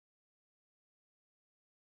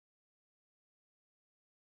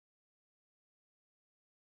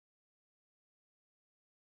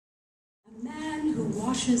man who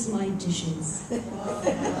washes my dishes. I'm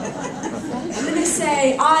going to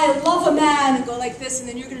say, I love a man, and go like this, and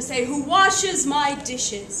then you're going to say, who washes my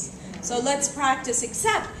dishes. So let's practice,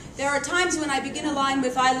 except there are times when I begin a line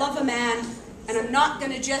with, I love a man, and I'm not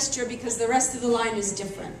going to gesture because the rest of the line is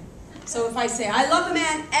different. So if I say, I love a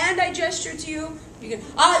man, and I gesture to you, you can,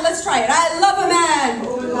 let's try it. I love a man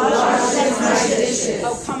who washes my dishes.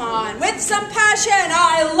 Oh, come on. With some passion,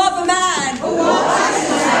 I love a man who washes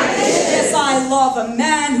my dishes. Yes, I love a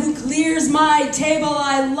man who clears my table.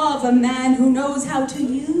 I love a man who knows how to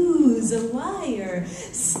use a wire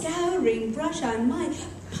scouring brush on my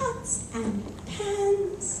pots and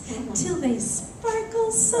pans till they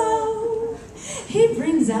sparkle so. He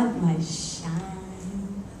brings out my shine.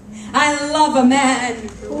 I love a man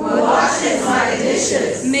who washes my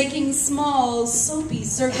dishes, making small soapy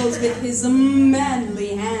circles with his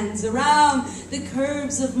manly hands around the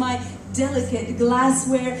curves of my delicate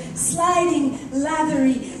glassware, sliding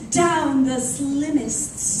lathery down the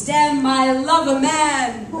slimmest stem. I love a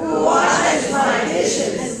man who washes my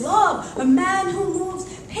dishes. I love a man who moves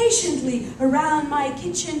patiently around my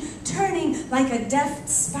kitchen, turning like a deft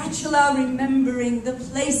spatula, remembering the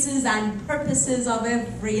places and purposes of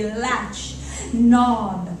every latch,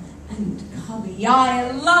 knob, and cubby.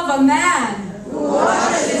 I love a man who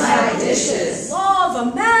washes my dishes. Love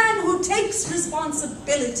a man who takes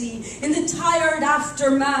responsibility in the tired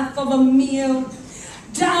aftermath of a meal,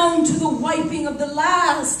 down to the wiping of the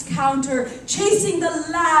last counter, chasing the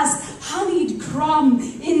last honeyed crumb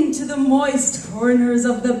into the moist corners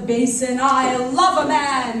of the basin. I love a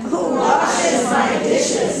man who washes my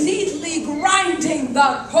dishes, neatly grinding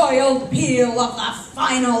the coiled peel of the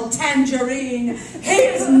final tangerine. He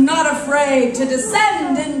is not afraid to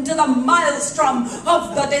descend into the maelstrom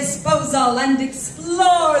of the disposal and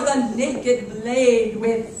explore the naked blade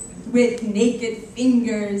with naked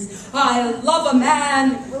fingers. I love a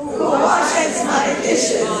man who washes my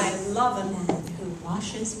dishes. I love a man who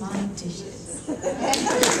washes my dishes.